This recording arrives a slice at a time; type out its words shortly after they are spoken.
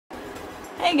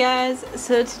Hey guys,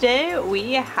 so today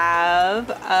we have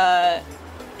a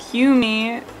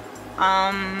Cheery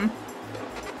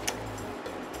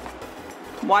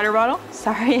water bottle.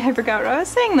 Sorry, I forgot what I was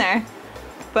saying there.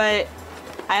 But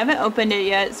I haven't opened it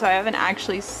yet, so I haven't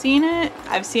actually seen it.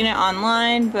 I've seen it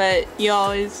online, but you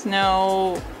always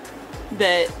know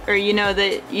that, or you know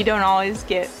that you don't always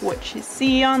get what you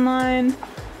see online.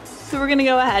 So we're gonna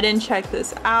go ahead and check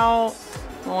this out.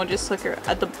 We'll just look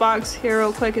at the box here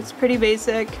real quick. It's pretty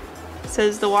basic. It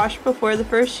says to wash before the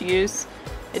first use.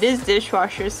 It is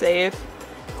dishwasher safe.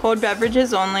 Cold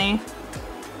beverages only.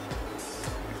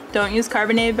 Don't use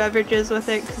carbonated beverages with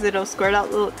it because it'll squirt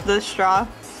out the straw.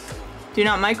 Do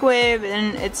not microwave,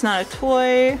 and it's not a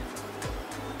toy.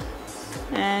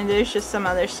 And there's just some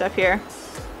other stuff here.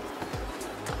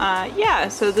 Yeah,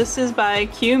 so this is by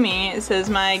Cheery. It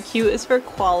says my Q is for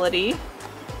quality.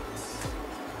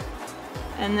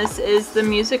 And this is the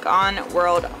Music On,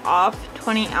 World Off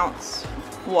 20-ounce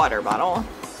water bottle.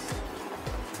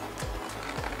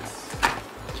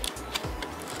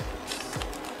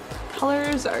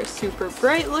 Colors are super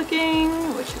bright looking,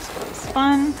 which is always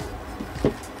fun.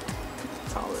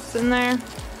 That's all that's in there.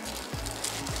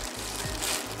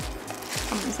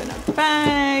 Comes in a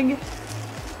bag.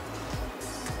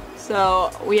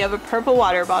 So we have a purple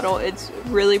water bottle. It's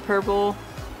really purple.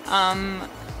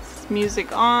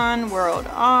 Music on, world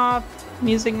off,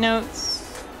 music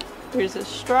notes. There's a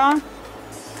straw.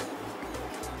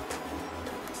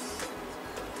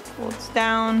 Folds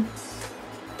down.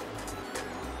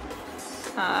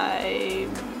 I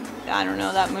don't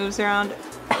know, that moves around.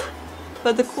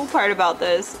 But the cool part about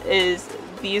this is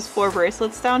these 4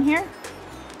 bracelets down here.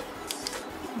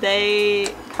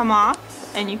 They come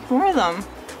off and you can wear them.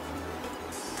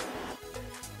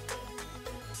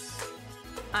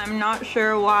 I'm not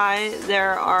sure why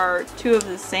there are 2 of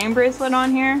the same bracelet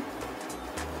on here,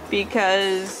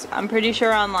 because I'm pretty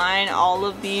sure online all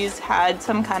of these had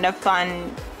some kind of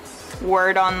fun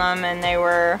word on them and they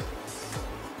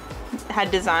had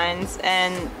designs,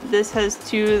 and this has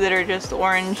 2 that are just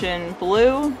orange and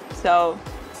blue, so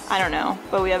I don't know.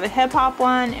 But we have a hip hop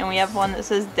one and we have one that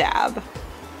says dab,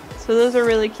 so those are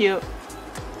really cute.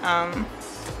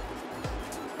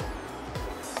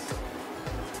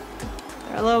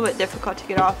 They're a little bit difficult to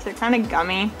get off. They're kind of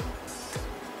gummy,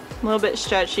 a little bit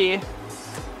stretchy.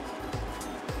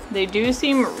 They do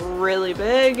seem really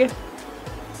big,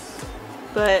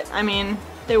 but I mean,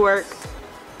 they work.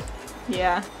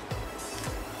 Yeah.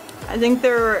 I think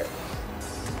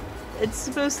it's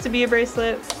supposed to be a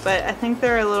bracelet, but I think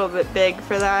they're a little bit big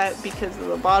for that because of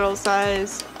the bottle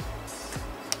size.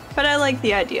 But I like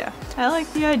the idea. I like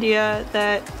the idea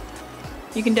that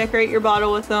you can decorate your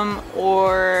bottle with them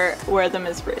or wear them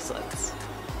as bracelets.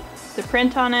 The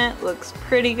print on it looks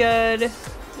pretty good.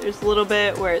 There's a little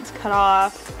bit where it's cut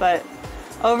off, but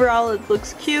overall it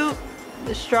looks cute.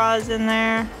 The straw is in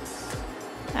there,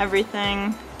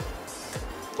 everything.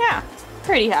 Yeah,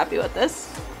 pretty happy with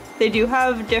this. They do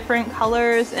have different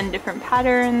colors and different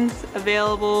patterns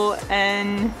available,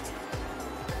 and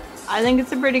I think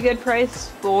it's a pretty good price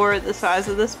for the size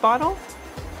of this bottle.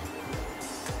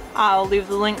 I'll leave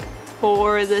the link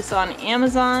for this on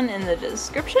Amazon in the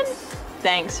description.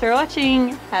 Thanks for watching.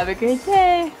 Have a great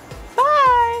day.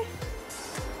 Bye!